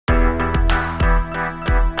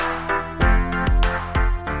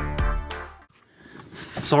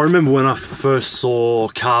So I remember when I first saw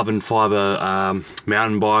carbon fibre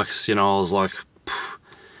mountain bikes, you know, I was like,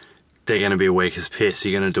 they're going to be weak as piss.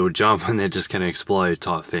 You're going to do a jump and they're just going to explode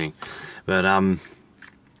type thing. But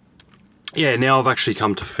yeah, now I've actually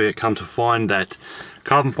come to find that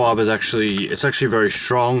carbon fibre is actually very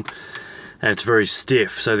strong and it's very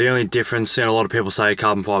stiff. So the only difference, and a lot of people say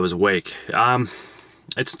carbon fibre is weak. I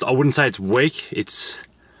wouldn't say it's weak. It's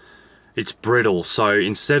brittle. So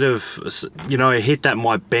instead of, you know, a hit that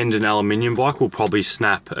might bend an aluminium bike will probably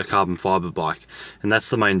snap a carbon fibre bike, and that's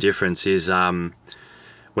the main difference. Is when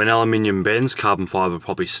aluminium bends, carbon fibre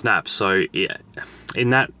probably snaps. So yeah,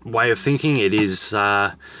 in that way of thinking, it is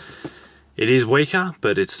weaker,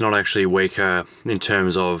 but it's not actually weaker in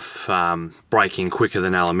terms of breaking quicker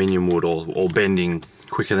than aluminium would, or bending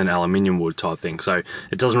quicker than aluminium would type thing. So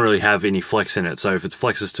it doesn't really have any flex in it. So if it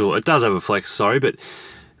flexes to, it does have a flex, sorry, but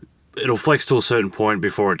it'll flex to a certain point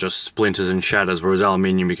before it just splinters and shatters, whereas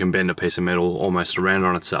aluminium, you can bend a piece of metal almost around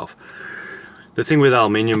on itself. The thing with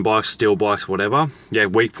aluminium bikes, steel bikes, whatever, yeah,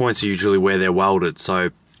 weak points are usually where they're welded.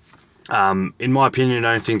 So in my opinion,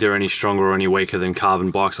 I don't think they're any stronger or any weaker than carbon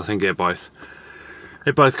bikes. I think they both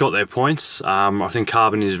got their points. I think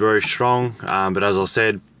carbon is very strong, but as I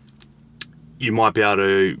said, you might be able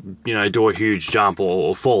to, you know, do a huge jump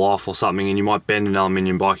or fall off or something, and you might bend an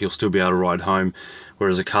aluminium bike, you'll still be able to ride home.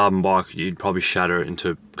 Whereas a carbon bike, you'd probably shatter it into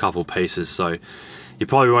a couple of pieces. So you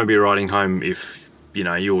probably won't be riding home if, you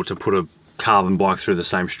know, you were to put a carbon bike through the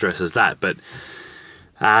same stress as that. But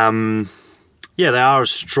yeah, they are as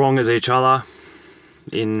strong as each other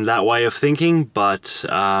in that way of thinking, but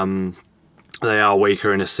they are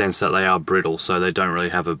weaker in a sense that they are brittle, so they don't really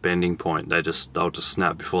have a bending point. They'll just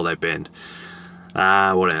snap before they bend.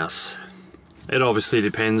 What else? It obviously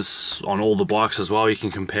depends on all the bikes as well. You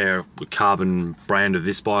can compare a carbon brand of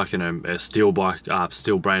this bike and a steel brand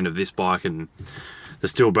of this bike, and the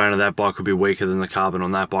steel brand of that bike could be weaker than the carbon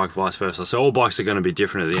on that bike, vice versa. So all bikes are going to be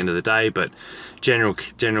different at the end of the day, but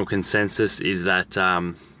general consensus is that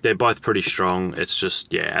they're both pretty strong. It's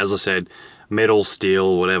just, yeah, as I said, metal,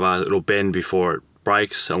 steel, whatever, it'll bend before it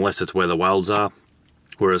breaks, unless it's where the welds are.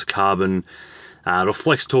 Whereas carbon, it'll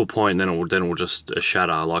flex to a point, and then it will just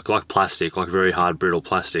shatter, like plastic, like very hard, brittle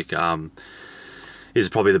plastic. Is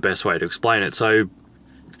probably the best way to explain it. So,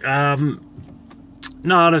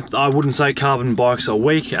 no, I wouldn't say carbon bikes are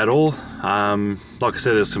weak at all. Like I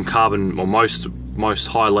said, there's some carbon, or most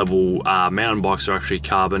high-level mountain bikes are actually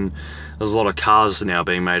carbon. There's a lot of cars now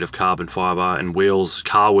being made of carbon fibre, and wheels,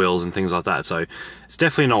 car wheels and things like that. So it's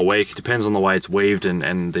definitely not weak. It depends on the way it's weaved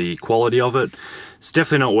and the quality of it. It's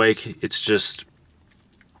definitely not weak. It's just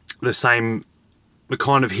the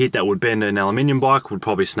kind of hit that would bend an aluminium bike would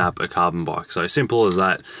probably snap a carbon bike. So simple as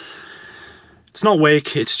that. It's not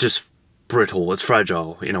weak, it's just brittle, it's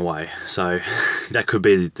fragile in a way. So that could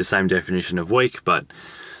be the same definition of weak, but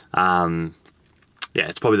yeah,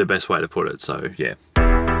 it's probably the best way to put it. So yeah.